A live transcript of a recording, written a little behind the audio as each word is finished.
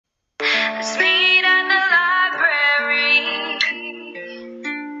Let's meet at the library.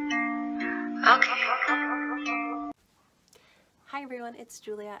 Okay. Hi everyone, it's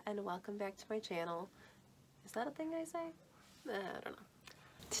Julia and welcome back to my channel. Is that a thing I say? I don't know.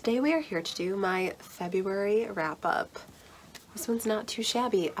 Today we are here to do my February wrap-up. This one's not too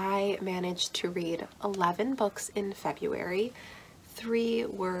shabby. I managed to read 11 books in February. 3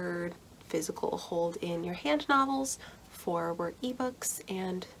 were physical hold-in-your-hand novels, 4 were ebooks,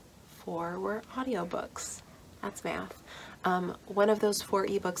 and 4 were audiobooks. That's math. One of those 4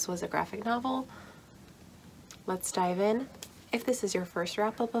 ebooks was a graphic novel. Let's dive in. If this is your first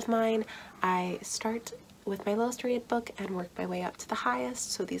wrap-up of mine, I start with my lowest rated book and work my way up to the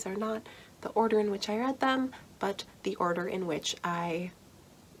highest, so these are not the order in which I read them, but the order in which I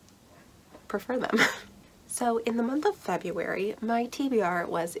prefer them. So in the month of February, my TBR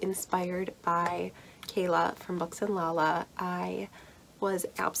was inspired by Kayla from Books and Lala. I was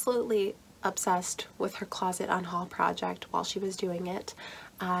absolutely obsessed with her closet on haul project while she was doing it.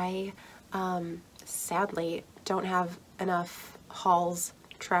 I sadly don't have enough hauls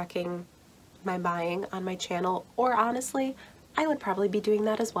tracking my buying on my channel, or honestly, I would probably be doing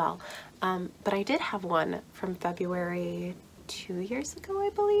that as well. But I did have one from February 2 years ago,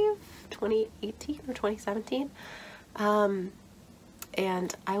 I believe, 2018 or 2017.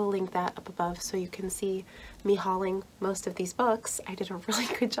 And I will link that up above so you can see me hauling most of these books. I did a really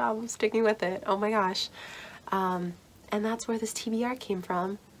good job of sticking with it. Oh my gosh. And that's where this TBR came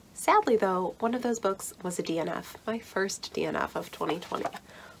from. Sadly though, one of those books was a DNF, my first DNF of 2020.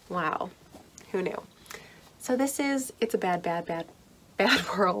 Wow, who knew? So this is It's a Bad, Bad, Bad, Bad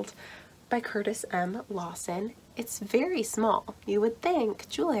World by Curtis M. Lawson. It's very small. You would think,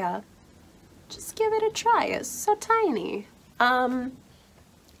 Julia, just give it a try. It's so tiny.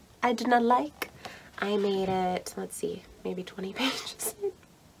 I did not like. I made it, let's see, maybe 20 pages in.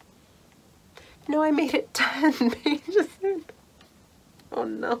 No, I made it 10 pages in. Oh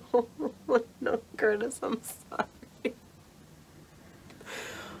no, no, Curtis, I'm sorry.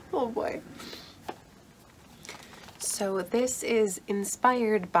 Oh boy. So this is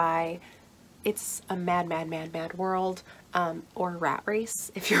inspired by It's a Mad, Mad, Mad, Mad World, or Rat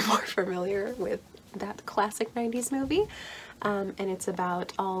Race, if you're more familiar with that classic 90s movie. And it's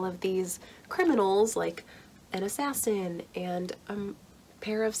about all of these criminals, like an assassin and a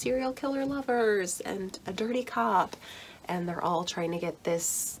pair of serial killer lovers and a dirty cop. And they're all trying to get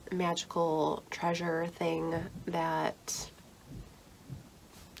this magical treasure thing that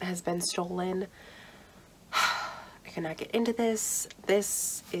has been stolen. I cannot get into this.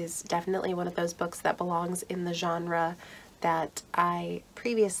 This is definitely one of those books that belongs in the genre that I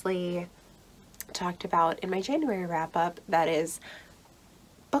previously talked about in my January wrap-up, that is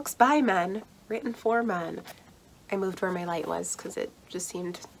books by men, written for men. I moved where my light was because it just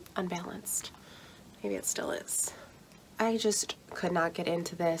seemed unbalanced. Maybe it still is. I just could not get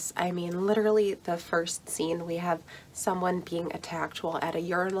into this. I mean, literally the first scene, we have someone being attacked while at a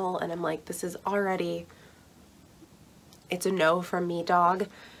urinal, and I'm like, this is already, it's a no from me, dog.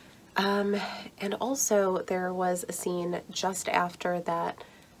 And also there was a scene just after that.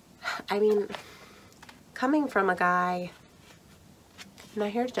 I mean, coming from a guy, I'm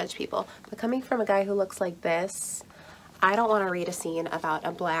not here to judge people, but coming from a guy who looks like this, I don't want to read a scene about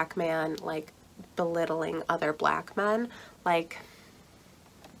a black man, like, belittling other black men. Like,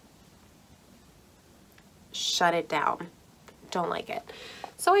 shut it down. Don't like it.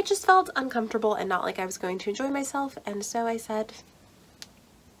 So I just felt uncomfortable and not like I was going to enjoy myself, and so I said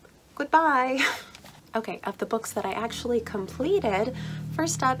goodbye. Okay, of the books that I actually completed,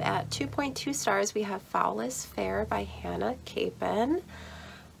 first up at 2.2 stars we have Foulest Fair by Hannah Capin.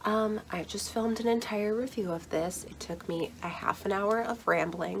 I just filmed an entire review of this. It took me a half an hour of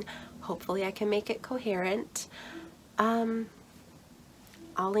rambling. Hopefully I can make it coherent. I'll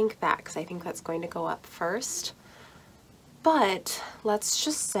link that because I think that's going to go up first. But let's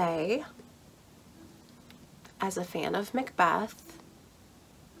just say, as a fan of Macbeth,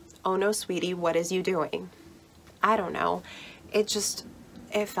 oh no, sweetie, what is you doing? I don't know. It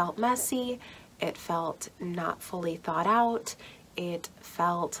felt messy. It felt not fully thought out. It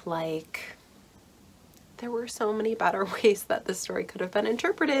felt like there were so many better ways that the story could have been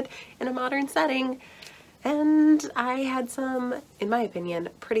interpreted in a modern setting. And I had some, in my opinion,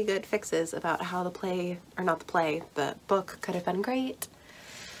 pretty good fixes about how the play, or not the play, the book could have been great.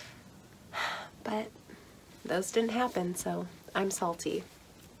 But those didn't happen, so I'm salty.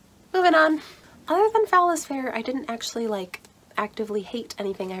 Moving on. Other than Foulest Fair, I didn't actually, like, actively hate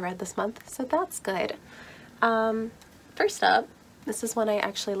anything I read this month, so that's good. First up, this is one I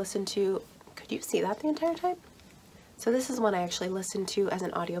actually listened to. Could you see that the entire time? So this is one I actually listened to as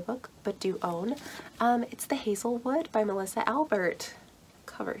an audiobook, but do own. It's The Hazelwood by Melissa Albert.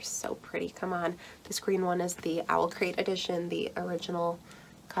 Cover's so pretty, come on. This green one is the Owl Crate edition. The original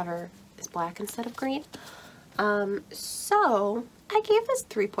cover is black instead of green. So I gave this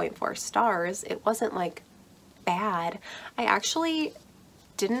 3.4 stars. It wasn't like bad. I actually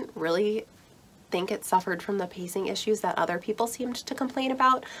didn't really think it suffered from the pacing issues that other people seemed to complain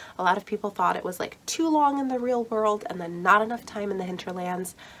about. A lot of people thought it was like too long in the real world and then not enough time in the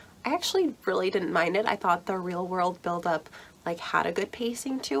hinterlands. I actually really didn't mind it. I thought the real world build-up like had a good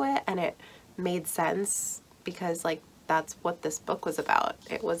pacing to it, and it made sense because like that's what this book was about.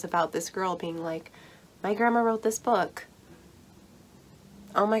 It was about this girl being like, my grandma wrote this book.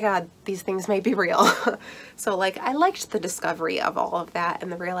 Oh my god, these things may be real. So like I liked the discovery of all of that and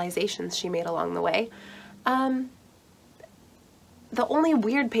the realizations she made along the way. The only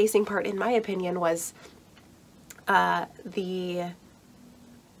weird pacing part in my opinion was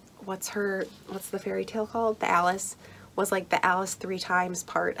what's the fairy tale called? The Alice was like the Alice 3 times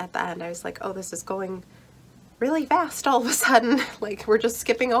part at the end. I was like, oh, this is going really fast all of a sudden. Like we're just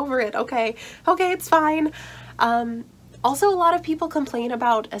skipping over it. Okay, it's fine. Also, a lot of people complain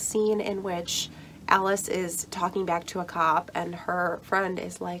about a scene in which Alice is talking back to a cop and her friend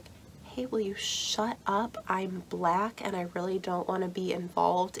is like, hey, will you shut up? I'm black and I really don't want to be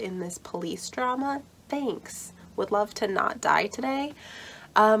involved in this police drama. Thanks. Would love to not die today.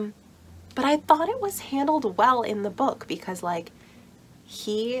 But I thought it was handled well in the book because like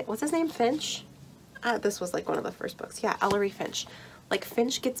what's his name? Finch? This was like one of the first books. Yeah, Ellery Finch. Like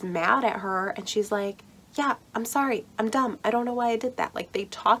Finch gets mad at her and she's like, yeah, I'm sorry, I'm dumb, I don't know why I did that. Like they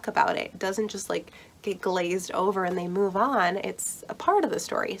talk about it. It doesn't just like get glazed over and they move on. It's a part of the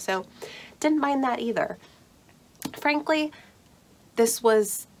story. So didn't mind that either. Frankly, this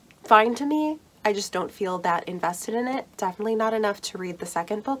was fine to me. I just don't feel that invested in it. Definitely not enough to read the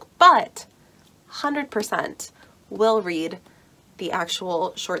second book, but 100% will read the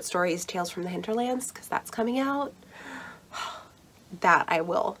actual short stories Tales from the Hinterlands because that's coming out. That I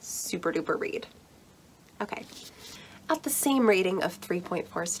will super duper read. Okay, at the same rating of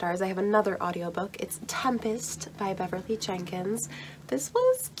 3.4 stars, I have another audiobook. It's Tempest by Beverly Jenkins. This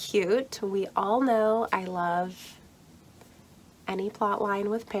was cute. We all know I love any plot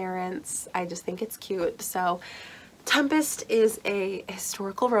line with parents. I just think it's cute. So Tempest is a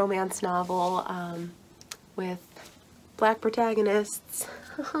historical romance novel with black protagonists.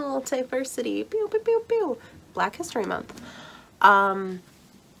 Oh, diversity. Pew, pew, pew, pew. Black History Month.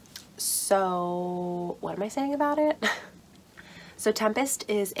 So what am I saying about it? So Tempest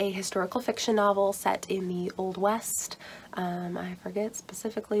is a historical fiction novel set in the Old West. I forget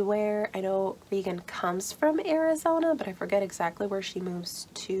specifically where. I know Regan comes from Arizona, but I forget exactly where she moves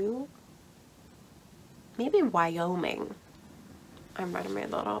to. Maybe Wyoming. I might have made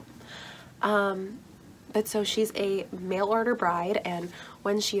that up. But so she's a mail order bride, and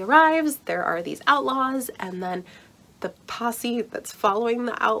when she arrives, there are these outlaws, and then the posse that's following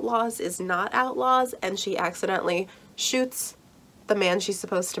the outlaws is not outlaws, and she accidentally shoots the man she's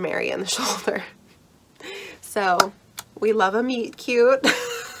supposed to marry in the shoulder. So we love a meet cute.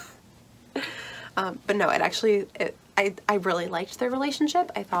 But no, I really liked their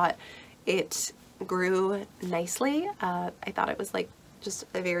relationship. I thought it grew nicely. I thought it was like just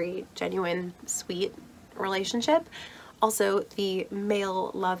a very genuine, sweet relationship. Also, the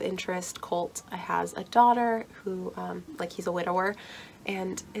male love interest, Colt, has a daughter who, like, he's a widower,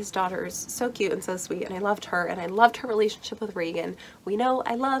 and his daughter is so cute and so sweet, and I loved her, and I loved her relationship with Regan. We know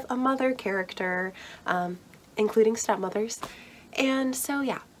I love a mother character, including stepmothers, and so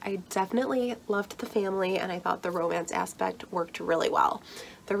yeah, I definitely loved the family, and I thought the romance aspect worked really well.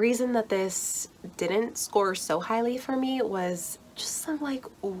 The reason that this didn't score so highly for me was just some, like,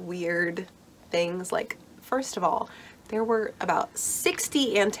 weird things. Like, first of all, there were about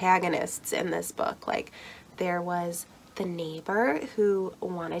 60 antagonists in this book. Like, there was the neighbor who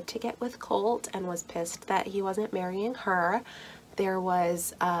wanted to get with Colt and was pissed that he wasn't marrying her. There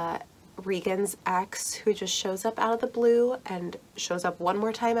was Regan's ex who just shows up out of the blue and shows up one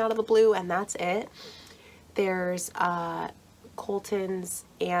more time out of the blue, and that's it. There's Colton's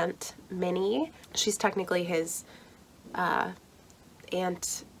aunt, Minnie. She's technically his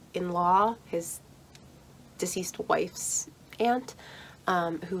aunt-in-law, his deceased wife's aunt,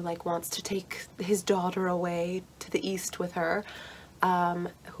 who like wants to take his daughter away to the east with her.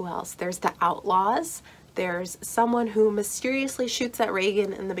 Who else? There's the outlaws. There's someone who mysteriously shoots at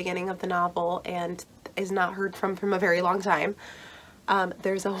Regan in the beginning of the novel and is not heard from a very long time.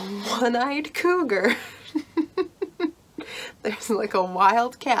 There's a one-eyed cougar. There's like a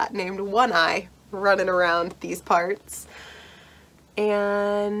wild cat named One Eye. running around these parts.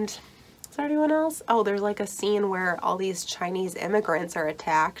 And is there anyone else? Oh, there's like a scene where all these Chinese immigrants are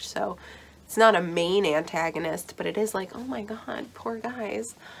attacked, so it's not a main antagonist, but it is like, oh my god, poor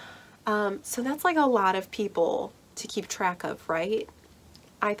guys. So that's like a lot of people to keep track of, right?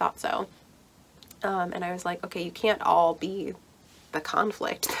 I thought so. And I was like, okay, you can't all be the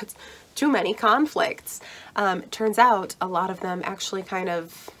conflict. That's too many conflicts. It turns out a lot of them actually kind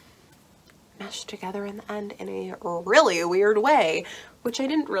of meshed together in the end in a really weird way, which I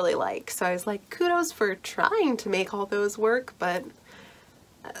didn't really like. So I was like, kudos for trying to make all those work, but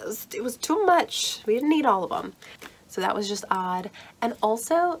it was too much. We didn't need all of them. So that was just odd. And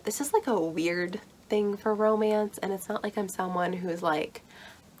also, this is like a weird thing for romance, and it's not like I'm someone who's like,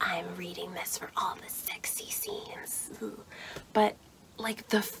 I'm reading this for all the sexy scenes. But like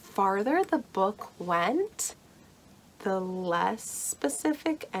the farther the book went, the less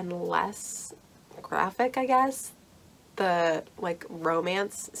specific and less graphic, I guess, the like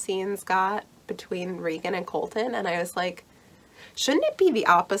romance scenes got between Regan and Colton. And I was like, shouldn't it be the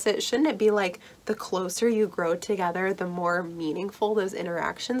opposite? Shouldn't it be like the closer you grow together, the more meaningful those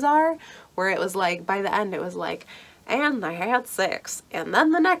interactions are? Where it was like, by the end, it was like, and they had sex, and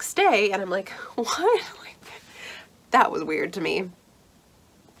then the next day, and I'm like, what? Like, that was weird to me.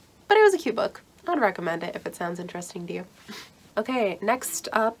 But it was a cute book. I'd recommend it if it sounds interesting to you. Okay, next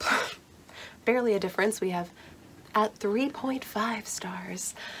up, barely a difference, we have at 3.5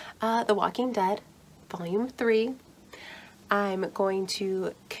 stars, The Walking Dead, Volume 3. I'm going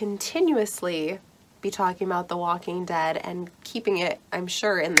to continuously be talking about The Walking Dead and keeping it, I'm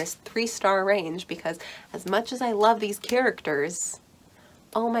sure, in this 3-star range, because as much as I love these characters,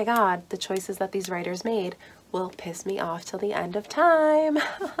 oh my god, the choices that these writers made will piss me off till the end of time.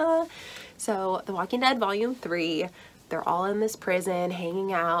 So, The Walking Dead Volume 3, they're all in this prison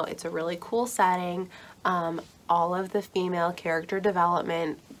hanging out. It's a really cool setting. All of the female character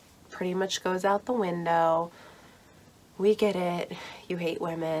development pretty much goes out the window. We get it. You hate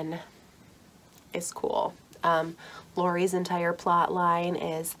women. It's cool. Lori's entire plot line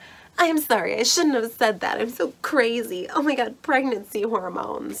is, I'm sorry, I shouldn't have said that. I'm so crazy. Oh my god, pregnancy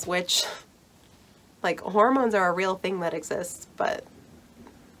hormones, which, like, hormones are a real thing that exists, but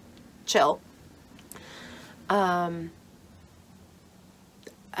chill. I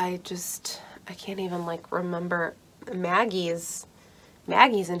can't even, like, remember Maggie's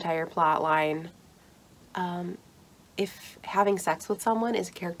entire plot line. If having sex with someone is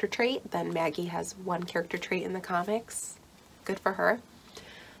a character trait, then Maggie has one character trait in the comics. Good for her.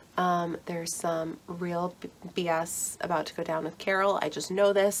 There's some real BS about to go down with Carol. I just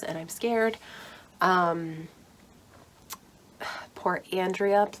know this and I'm scared. Poor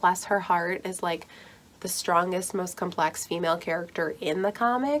Andrea, bless her heart, is like the strongest, most complex female character in the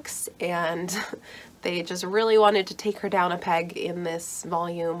comics, and they just really wanted to take her down a peg in this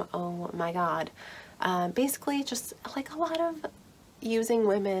volume. Oh my god. Basically just like a lot of using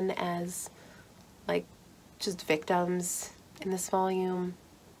women as like just victims in this volume,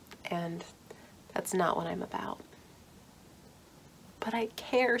 and that's not what I'm about. But I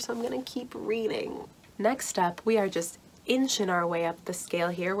care, so I'm gonna keep reading. Next up, we are just inching our way up the scale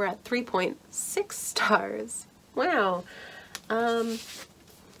here. We're at 3.6 stars. Wow.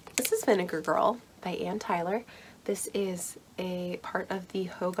 This is Vinegar Girl by Ann Tyler. This is a part of the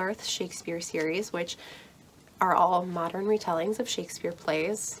Hogarth Shakespeare series, which are all modern retellings of Shakespeare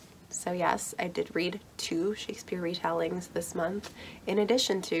plays. So yes, I did read 2 Shakespeare retellings this month, in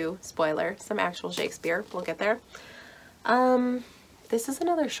addition to, spoiler, some actual Shakespeare. We'll get there. This is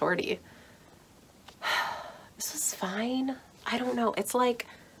another shorty. This was fine. I don't know. It's like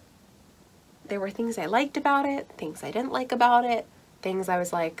there were things I liked about it, things I didn't like about it, things I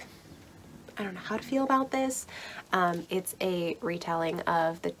was like, I don't know how to feel about this. It's a retelling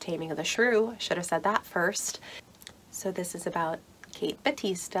of The Taming of the Shrew. I should have said that first. So this is about Kate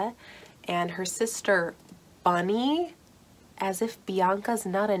Batista and her sister Bunny, as if Bianca's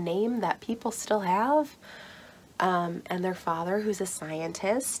not a name that people still have, and their father, who's a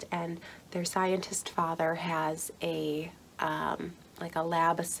scientist, and their scientist father has a like a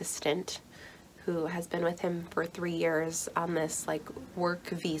lab assistant who has been with him for 3 years on this like work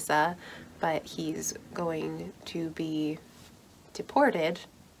visa, but he's going to be deported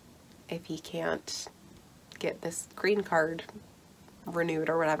if he can't get this green card renewed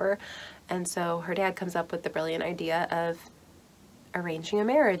or whatever. And so her dad comes up with the brilliant idea of arranging a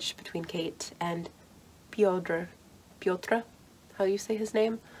marriage between Kate and Piotr, how do you say his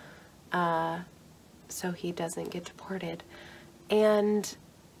name? So he doesn't get deported. And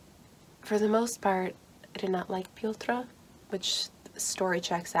for the most part, I did not like Piotr, which story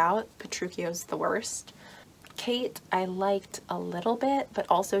checks out. Petruchio's the worst. Kate, I liked a little bit, but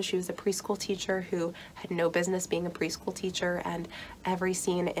also she was a preschool teacher who had no business being a preschool teacher, and every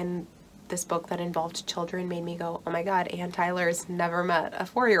scene in this book that involved children made me go, oh my god, Anne Tyler's never met a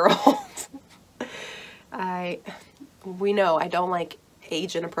 4-year-old. We know I don't like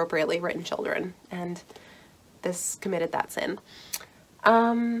age inappropriately written children, and this committed that sin.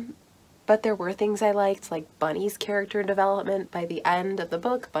 But there were things I liked, like Bunny's character development. By the end of the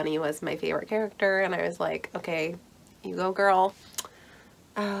book, Bunny was my favorite character, and I was like, okay, you go girl.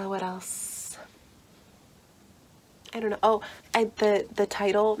 What else? I don't know. Oh, the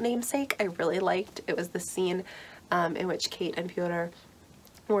title namesake I really liked. It was the scene in which Kate and Pyotr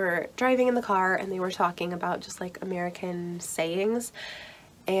were driving in the car and they were talking about just like American sayings,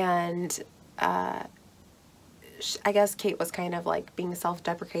 and I guess Kate was kind of like being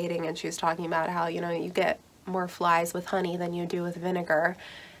self-deprecating, and she was talking about how, you know, you get more flies with honey than you do with vinegar,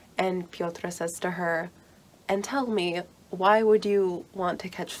 and Pyotr says to her, and tell me, why would you want to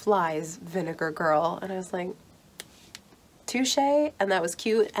catch flies, vinegar girl? And I was like, touche, and that was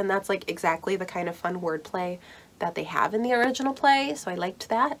cute, and that's like exactly the kind of fun wordplay that they have in the original play, so I liked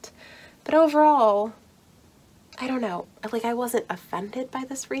that. But overall, I don't know, like I wasn't offended by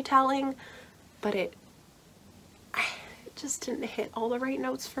this retelling, but it just didn't hit all the right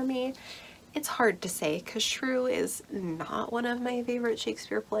notes for me. It's hard to say because Shrew is not one of my favorite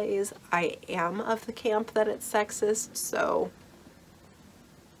Shakespeare plays. I am of the camp that it's sexist, so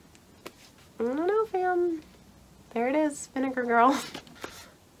I don't know, fam. There it is, Vinegar Girl.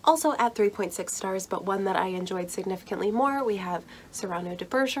 Also at 3.6 stars, but one that I enjoyed significantly more, we have Cyrano de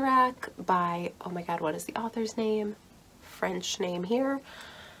Bergerac by, oh my god, what is the author's name? French name here.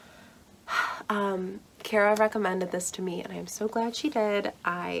 Kara recommended this to me and I'm so glad she did.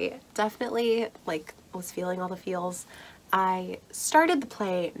 I definitely like was feeling all the feels. I started the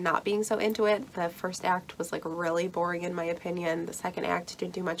play not being so into it. The first act was like really boring in my opinion. The second act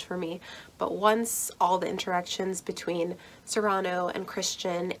didn't do much for me. But once all the interactions between Cyrano and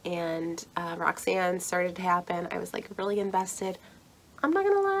Christian and Roxanne started to happen, I was like really invested. I'm not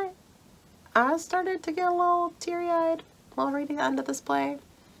gonna lie, I started to get a little teary-eyed while reading the end of this play.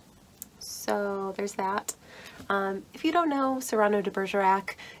 So there's that. If you don't know Cyrano de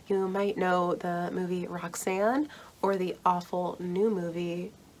Bergerac, you might know the movie Roxanne or the awful new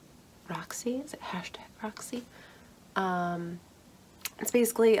movie Roxy. Is it #Roxy? It's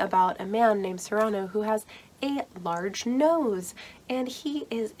basically about a man named Cyrano who has a large nose, and he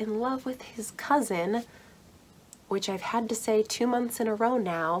is in love with his cousin, which I've had to say 2 months in a row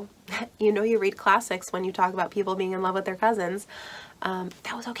now. You know you read classics when you talk about people being in love with their cousins.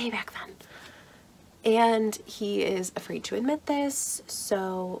 That was okay back then. And he is afraid to admit this,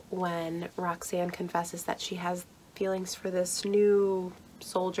 so when Roxanne confesses that she has feelings for this new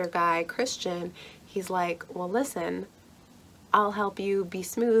soldier guy, Christian, he's like, well listen, I'll help you be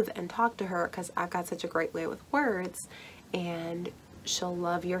smooth and talk to her because I've got such a great way with words, and she'll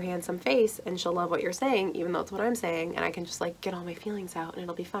love your handsome face and she'll love what you're saying even though it's what I'm saying, and I can just like get all my feelings out and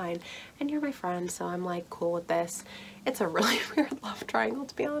it'll be fine, and you're my friend, so I'm like cool with this. It's a really weird love triangle,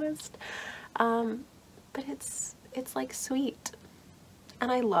 to be honest, but it's like sweet,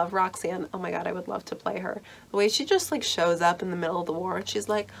 and I love Roxanne. Oh my god, I would love to play her. The way she just like shows up in the middle of the war and she's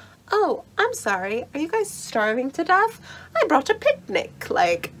like, oh, I'm sorry, are you guys starving to death? I brought a picnic.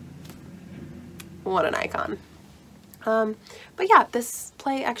 Like, what an icon. But yeah, this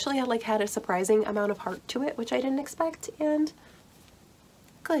play actually had a surprising amount of heart to it, which I didn't expect, and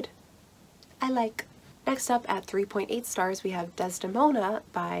good. I like. Next up at 3.8 stars, we have Desdemona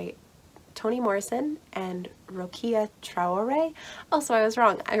by Toni Morrison and Rokia Traore. Also, I was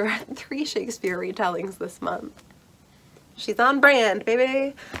wrong. I read 3 Shakespeare retellings this month. She's on brand,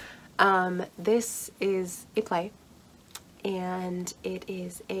 baby. This is a play, and it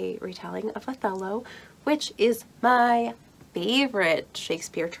is a retelling of Othello, which is my favorite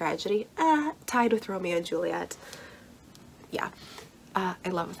Shakespeare tragedy, tied with Romeo and Juliet. Yeah, I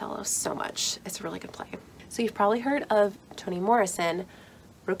love Othello so much. It's a really good play. So you've probably heard of Toni Morrison.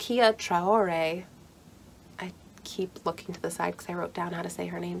 Rokia Traore, I keep looking to the side because I wrote down how to say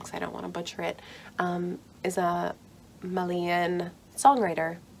her name because I don't want to butcher it, is a Malian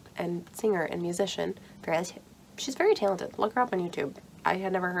songwriter and singer and musician. She's very talented. Look her up on YouTube. I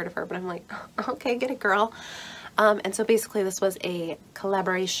had never heard of her, but I'm like, okay, get it, girl. And so basically this was a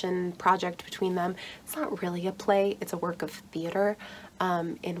collaboration project between them. It's not really a play, it's a work of theater,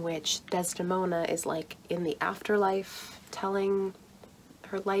 in which Desdemona is like in the afterlife telling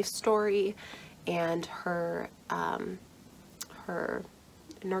her life story, and her her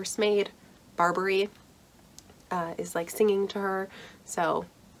nursemaid, Barbary, is like singing to her, so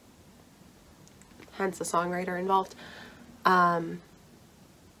hence the songwriter involved. And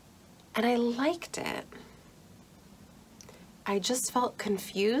I liked it. I just felt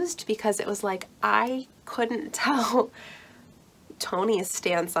confused because it was like I couldn't tell Tony's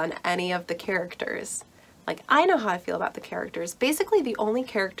stance on any of the characters. Like, I know how I feel about the characters. Basically, the only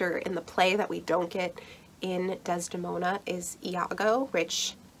character in the play that we don't get in Desdemona is Iago,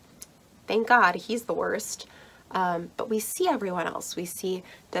 which, thank God, he's the worst. But we see everyone else. We see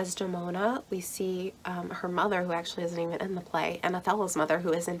Desdemona, we see her mother, who actually isn't even in the play, and Othello's mother,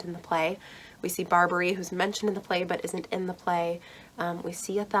 who isn't in the play. We see Barbary, who's mentioned in the play but isn't in the play. We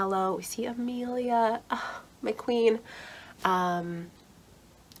see Othello, we see Amelia, my queen.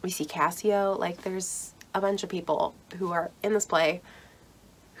 We see Cassio. Like, there's a bunch of people who are in this play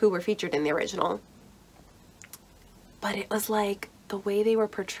who were featured in the original. But it was like, the way they were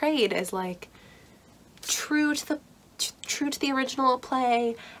portrayed is like true to the original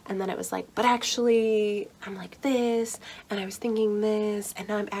play, and then it was like, but actually I'm like this, and I was thinking this, and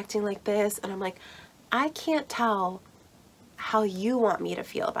now I'm acting like this, and I'm like, I can't tell how you want me to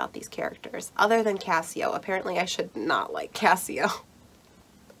feel about these characters other than Cassio. Apparently I should not like Cassio.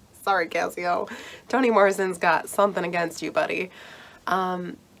 Sorry, Cassio. Toni Morrison's got something against you, buddy.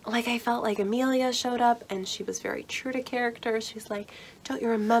 Like, I felt like Amelia showed up and she was very true to character. She's like, don't you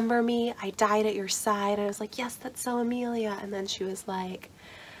remember me? I died at your side. And I was like, yes, that's so Amelia. And then she was like,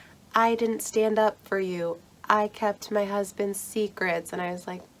 I didn't stand up for you. I kept my husband's secrets. And I was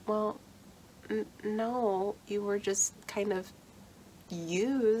like, well, no, you were just kind of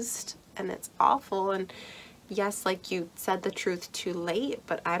used, and it's awful. And yes, like, you said the truth too late,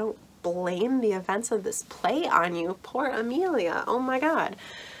 but I don't blame the events of this play on you. Poor Amelia. Oh my God.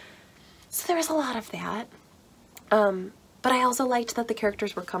 So there was a lot of that. But I also liked that the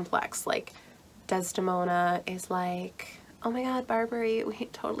characters were complex. Like, Desdemona is like, oh my God, Barbary, we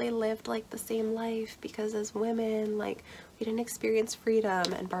totally lived like the same life because as women, like, we didn't experience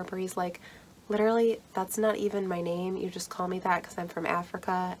freedom. And Barbary's like, literally, that's not even my name. You just call me that because I'm from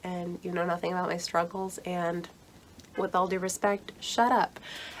Africa and you know nothing about my struggles, and with all due respect, shut up.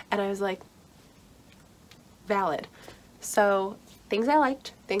 And I was like, valid. So things I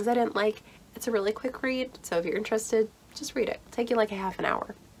liked, things I didn't like. It's a really quick read, so if you're interested, just read it. It'll take you like a half an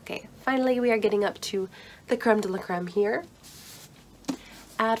hour. Okay, finally we are getting up to the creme de la creme here.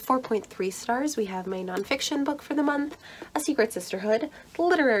 At 4.3 stars, we have my nonfiction book for the month, A Secret Sisterhood, The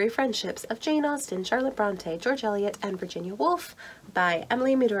Literary Friendships of Jane Austen, Charlotte Bronte, George Eliot, and Virginia Woolf by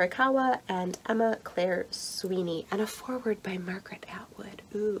Emily Midorikawa and Emma Claire Sweeney, and a foreword by Margaret Atwood.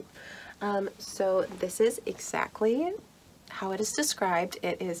 Ooh. So this is exactly how it is described.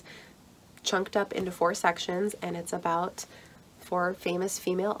 It is chunked up into 4 sections, and it's about 4 famous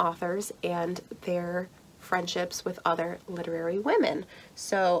female authors and their friendships with other literary women.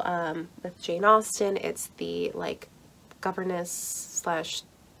 So with Jane Austen, it's the like governess slash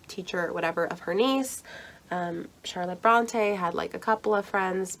teacher or whatever of her niece. Charlotte Bronte had like a couple of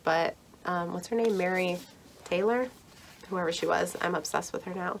friends, but what's her name? Mary Taylor? Whoever she was. I'm obsessed with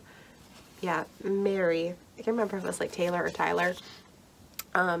her now. Yeah, Mary. I can't remember if it was like Taylor or Tyler.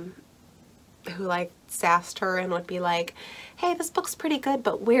 Who like sassed her and would be like, hey, this book's pretty good,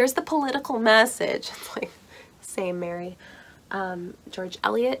 but where's the political message? It's like, same Mary. George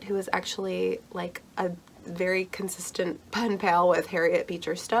Eliot, who is actually like a very consistent pen pal with Harriet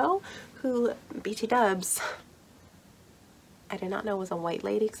Beecher Stowe, who BT dubs, I did not know was a white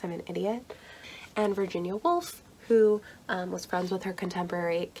lady because I'm an idiot. And Virginia Woolf, who was friends with her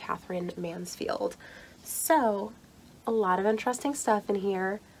contemporary Catherine Mansfield. So a lot of interesting stuff in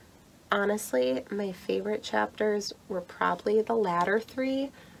here. Honestly, my favorite chapters were probably the latter 3.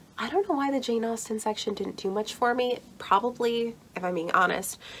 I don't know why the Jane Austen section didn't do much for me. Probably, if I'm being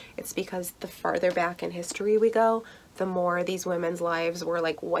honest, it's because the farther back in history we go, the more these women's lives were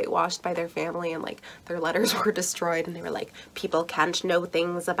like whitewashed by their family, and like their letters were destroyed, and they were like, people can't know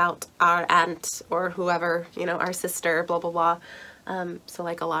things about our aunt or whoever, you know, our sister, blah, blah, blah. So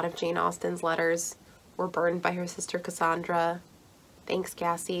like a lot of Jane Austen's letters were burned by her sister Cassandra. Thanks,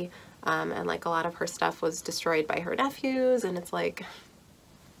 Cassie. And like a lot of her stuff was destroyed by her nephews, and it's like,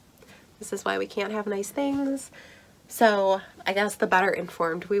 this is why we can't have nice things. So I guess the better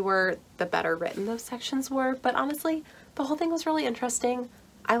informed we were, the better written those sections were, but honestly, the whole thing was really interesting.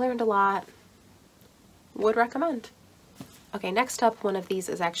 I learned a lot. Would recommend. Okay, next up, one of these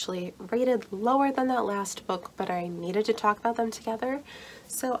is actually rated lower than that last book, but I needed to talk about them together.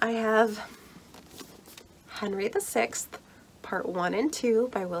 So I have Henry VI, Part 1 and 2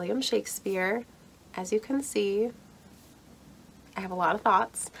 by William Shakespeare. As you can see, I have a lot of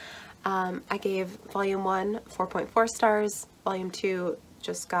thoughts. I gave Volume 1 4.4 stars. Volume 2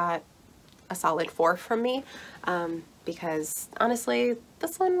 just got a solid 4 from me, because honestly,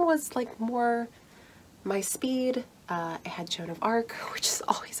 this one was like more my speed. It had Joan of Arc, which is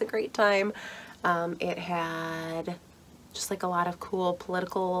always a great time. It had just like a lot of cool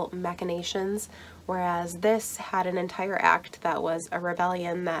political machinations, whereas this had an entire act that was a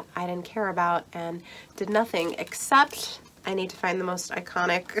rebellion that I didn't care about and did nothing except I need to find the most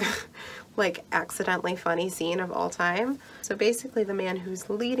iconic like accidentally funny scene of all time. So basically the man who's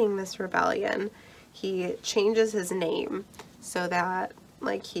leading this rebellion, he changes his name so that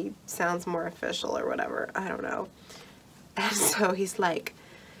like he sounds more official or whatever, I don't know. And so he's like,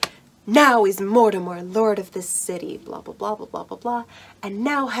 now is Mortimer lord of this city, blah blah blah blah blah blah blah, and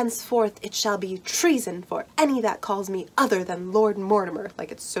now henceforth it shall be treason for any that calls me other than Lord Mortimer.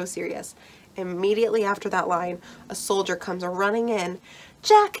 Like, it's so serious. Immediately after that line, a soldier comes running in,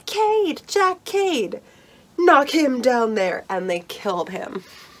 Jack Cade, Jack Cade, knock him down there, and they killed him.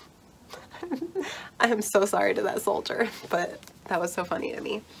 I am so sorry to that soldier, but that was so funny to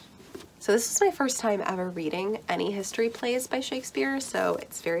me. So this was my first time ever reading any history plays by Shakespeare, so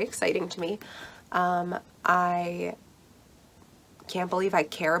it's very exciting to me. I can't believe I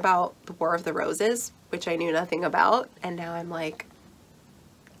care about the War of the Roses, which I knew nothing about, and now I'm like,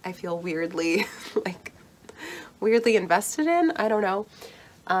 I feel weirdly, like, weirdly invested in. I don't know.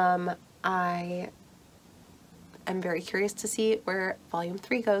 I am very curious to see where Volume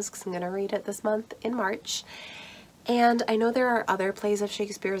 3 goes, because I'm going to read it this month in March. And I know there are other plays of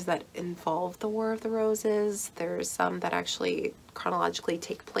Shakespeare's that involve the War of the Roses. There's some that actually chronologically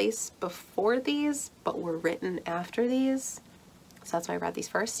take place before these, but were written after these. So that's why I read these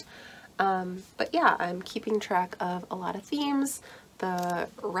first. But yeah, I'm keeping track of a lot of themes. The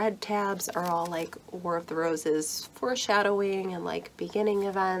red tabs are all like War of the Roses foreshadowing and like beginning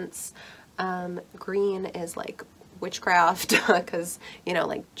events. Green is like witchcraft, because, you know,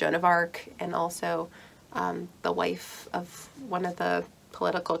 like Joan of Arc, and also the wife of one of the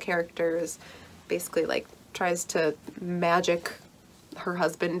political characters basically like tries to magic her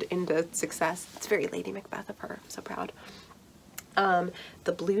husband into success. It's very Lady Macbeth of her. I'm so proud.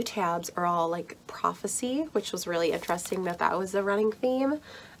 The blue tabs are all like prophecy, which was really interesting that that was a running theme.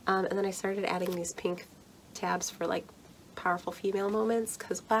 And then I started adding these pink tabs for like powerful female moments,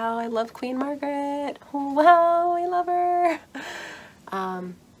 because wow, I love Queen Margaret. Wow, I love her.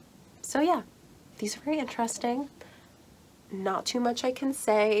 So yeah, these are very interesting. Not too much I can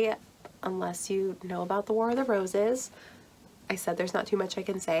say unless you know about the War of the Roses. I said there's not too much I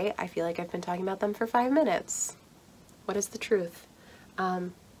can say. I feel like I've been talking about them for 5 minutes. What is the truth?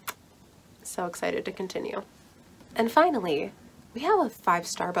 So excited to continue. And finally, we have a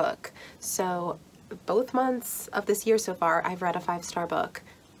 5-star book. So both months of this year so far, I've read a 5-star book.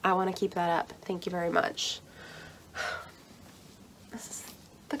 I want to keep that up. Thank you very much. This is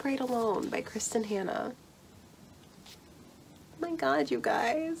The Great Alone by Kristen Hanna. Oh my god, you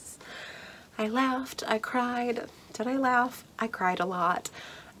guys. I laughed, I cried. Did I laugh? I cried a lot.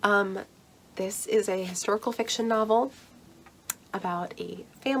 This is a historical fiction novel about a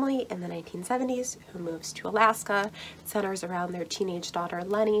family in the 1970s who moves to Alaska. It centers around their teenage daughter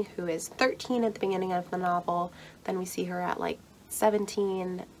Lenny, who is 13 at the beginning of the novel. Then we see her at like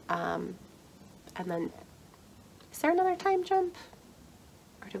 17, and then is there another time jump?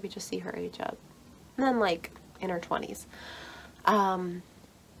 Or did we just see her age up? And then like in her 20s.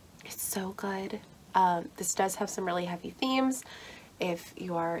 It's so good. This does have some really heavy themes. If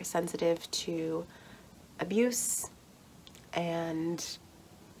you are sensitive to abuse and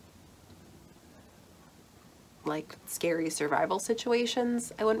like scary survival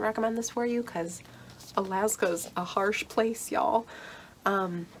situations, I wouldn't recommend this for you, because Alaska's a harsh place, y'all.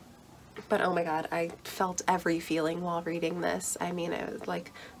 But oh my god, I felt every feeling while reading this. I mean, it was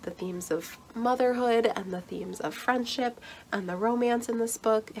like the themes of motherhood and the themes of friendship and the romance in this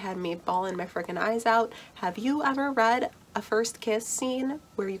book. It had me bawling my freaking eyes out. Have you ever read a first kiss scene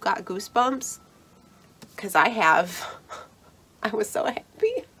where you got goosebumps? Because I have. I was so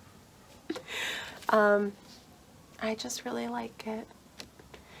happy. I just really like it.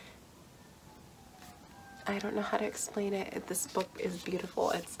 I don't know how to explain it. This book is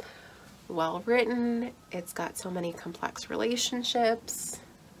beautiful. It's well written. It's got so many complex relationships.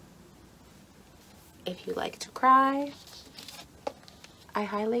 If you like to cry, I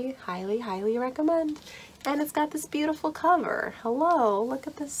highly, highly, highly recommend. And it's got this beautiful cover. Hello, look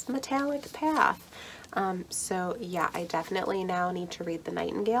at this metallic path. So yeah, I definitely now need to read The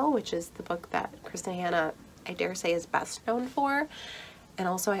Nightingale, which is the book that Kristen Hanna, I dare say, is best known for. And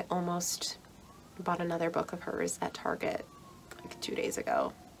also I almost bought another book of hers at Target like 2 days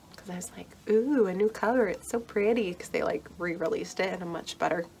ago, because I was like, ooh, a new cover, it's so pretty, because they like re-released it in a much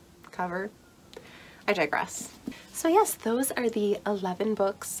better cover. I digress. So yes, those are the 11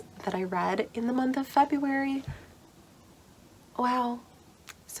 books that I read in the month of February. Wow.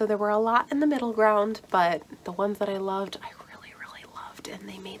 So there were a lot in the middle ground, but the ones that I loved, I really, really loved, and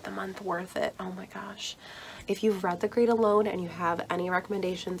they made the month worth it. Oh my gosh. If you've read The Great Alone and you have any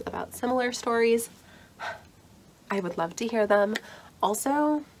recommendations about similar stories, I would love to hear them.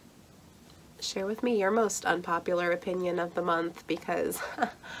 Also, share with me your most unpopular opinion of the month, because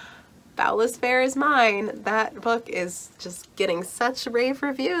Foulest Fair is mine. That book is just getting such rave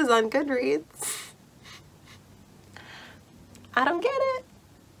reviews on Goodreads. I don't get it,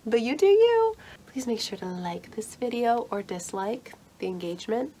 but you do you. Please make sure to like this video or dislike. The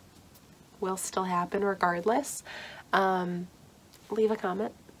engagement will still happen regardless. Leave a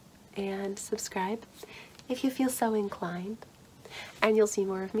comment and subscribe if you feel so inclined. And you'll see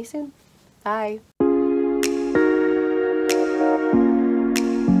more of me soon. Bye.